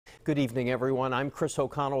Good evening, everyone. I'm Chris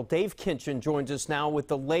O'Connell. Dave Kinchen joins us now with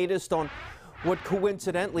the latest on what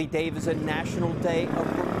coincidentally, Dave, is a National Day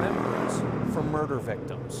of Remembrance for murder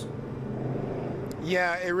victims.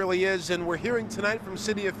 Yeah, it really is, and we're hearing tonight from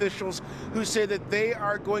city officials who say that they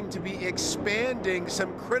are going to be expanding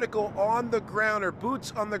some critical on-the-ground or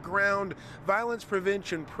boots-on-the-ground violence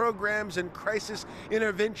prevention programs and crisis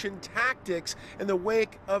intervention tactics in the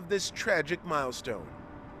wake of this tragic milestone.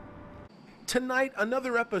 Tonight,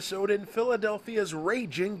 another episode in Philadelphia's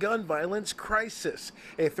raging gun violence crisis.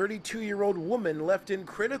 A 32-year-old woman left in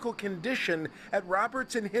critical condition at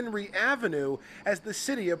Roberts and Henry Avenue as the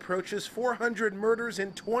city approaches 400 murders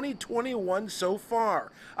in 2021 so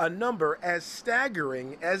far, a number as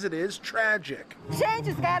staggering as it is tragic. Change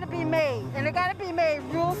has got to be made, and it got to be made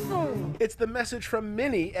real soon. It's the message from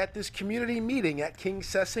many at this community meeting at King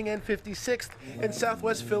Sessing and 56th in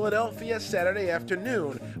Southwest Philadelphia Saturday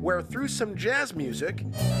afternoon, where through some jazz music,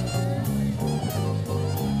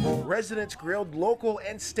 residents grilled local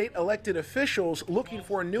and state elected officials looking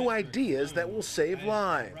for new ideas that will save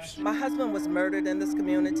lives. My husband was murdered in this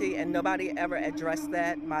community and nobody ever addressed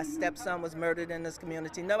that. My stepson was murdered in this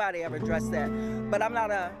community. Nobody ever addressed that. But I'm not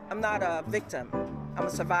a victim. I'm a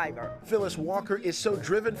survivor. Phyllis Walker is so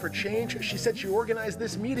driven for change, she said she organized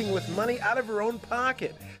this meeting with money out of her own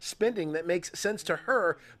pocket, spending that makes sense to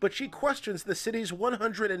her, but she questions the city's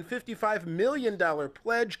 $155 million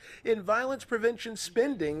pledge in violence prevention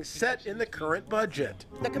spending set in the current budget.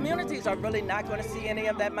 The communities are really not going to see any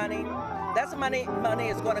of that money. That's money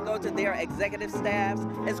is going to go to their executive staffs.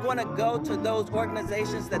 It's going to go to those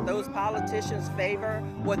organizations that those politicians favor,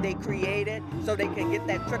 what they created, so they can get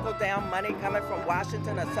that trickle-down money coming from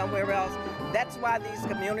Washington or somewhere else. That's why these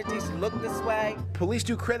communities look this way. Police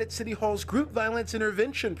do credit City Hall's group violence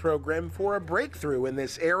intervention program for a breakthrough in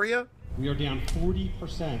this area. We are down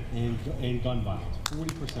 40% in gun violence,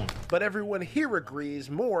 40%. But everyone here agrees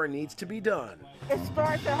more needs to be done. It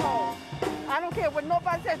starts at home. I don't care what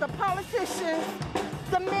nobody says, the politicians,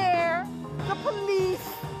 the mayor, the police,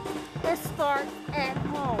 it starts at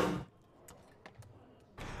home.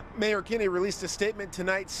 Mayor Kinney released a statement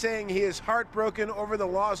tonight saying he is heartbroken over the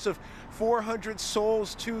loss of 400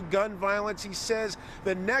 souls to gun violence. He says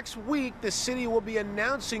the next week the city will be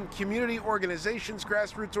announcing community organizations,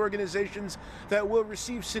 grassroots organizations that will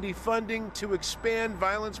receive city funding to expand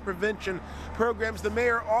violence prevention programs. The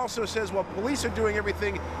mayor also says while police are doing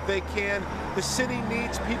everything they can, the city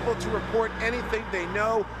needs people to report anything they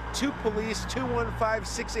know to police.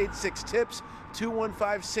 215-686-TIPS,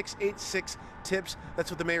 215-686-TIPS.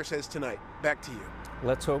 That's what the mayor says tonight. Back to you.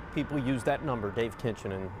 Let's hope people use that number. Dave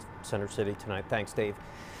Kinchen in Center City tonight. Thanks, Dave.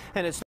 And it's